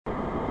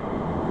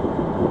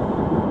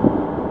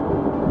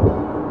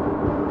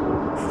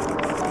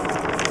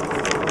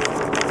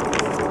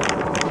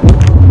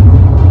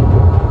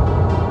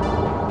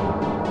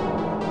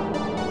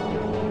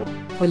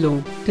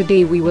Hello,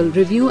 today we will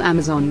review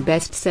Amazon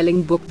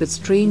best-selling book The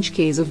Strange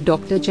Case of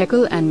Dr.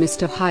 Jekyll and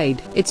Mr.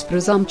 Hyde. It's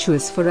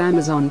presumptuous for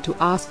Amazon to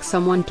ask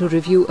someone to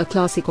review a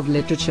classic of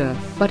literature,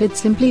 but I'd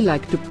simply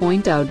like to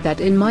point out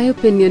that in my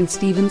opinion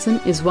Stevenson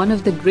is one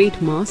of the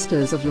great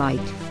masters of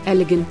light,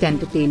 elegant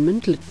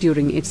entertainment lit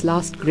during its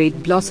last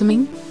great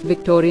blossoming,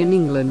 Victorian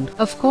England.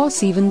 Of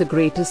course even the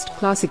greatest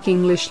classic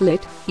English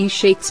lit,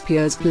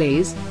 Shakespeare's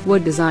plays, were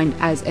designed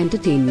as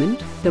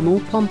entertainment. The more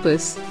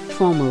pompous,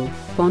 formal,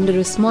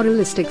 ponderous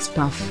moralistic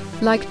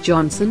stuff, like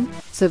Johnson,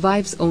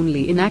 survives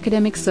only in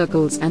academic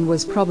circles and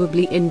was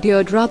probably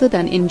endured rather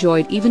than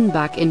enjoyed even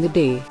back in the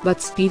day.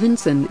 But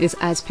Stevenson is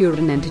as pure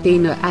an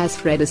entertainer as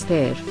Fred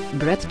Astaire,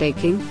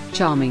 breathtaking,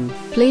 charming,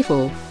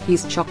 playful.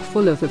 He's chock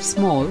full of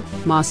small,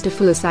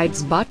 masterful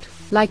asides, but,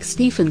 like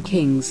Stephen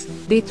King's,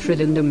 they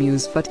thrill and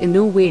amuse but in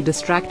no way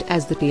distract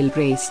as the tale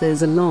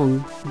races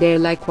along. They're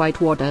like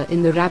white water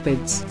in the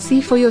rapids.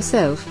 See for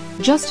yourself.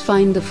 Just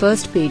find the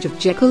first page of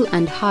Jekyll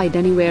and Hyde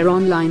anywhere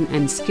online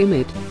and skim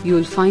it.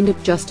 You'll find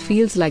it just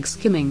feels like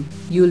skimming.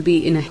 You'll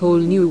be in a whole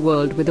new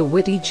world with a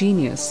witty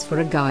genius for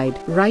a guide.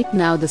 Right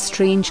now The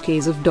Strange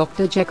Case of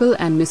Dr. Jekyll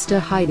and Mr.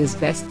 Hyde is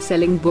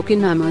best-selling book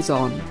in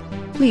Amazon.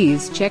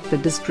 Please check the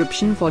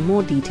description for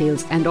more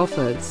details and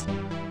offers.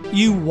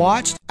 You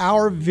watched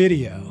our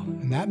video,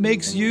 and that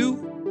makes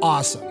you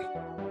awesome.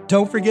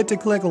 Don't forget to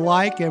click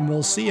like, and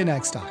we'll see you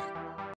next time.